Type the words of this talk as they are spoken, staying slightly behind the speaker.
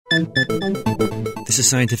This is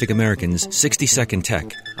Scientific American's 60-Second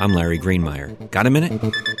Tech. I'm Larry Greenemeier. Got a minute?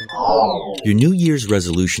 Your New Year's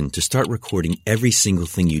resolution to start recording every single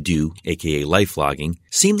thing you do, aka life logging,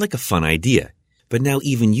 seemed like a fun idea. But now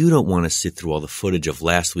even you don't want to sit through all the footage of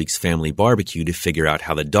last week's family barbecue to figure out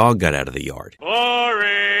how the dog got out of the yard.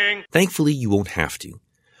 Boring! Thankfully, you won't have to.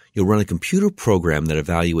 You'll run a computer program that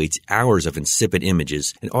evaluates hours of insipid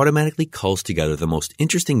images and automatically culls together the most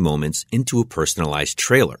interesting moments into a personalized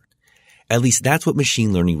trailer. At least that's what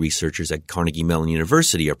machine learning researchers at Carnegie Mellon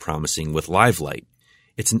University are promising with LiveLight.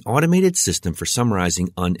 It's an automated system for summarizing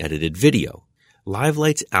unedited video.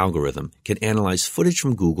 LiveLight's algorithm can analyze footage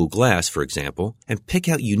from Google Glass, for example, and pick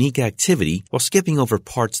out unique activity while skipping over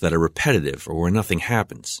parts that are repetitive or where nothing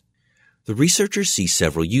happens. The researchers see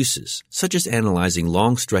several uses, such as analyzing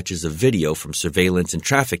long stretches of video from surveillance and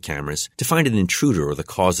traffic cameras to find an intruder or the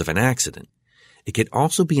cause of an accident. It could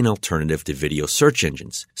also be an alternative to video search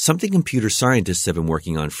engines, something computer scientists have been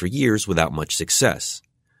working on for years without much success.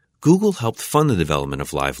 Google helped fund the development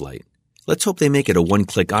of LiveLight. Let's hope they make it a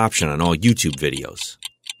one-click option on all YouTube videos.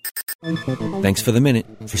 Thanks for the minute.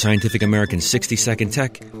 For Scientific American's 60-Second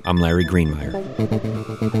Tech, I'm Larry Greenemeier.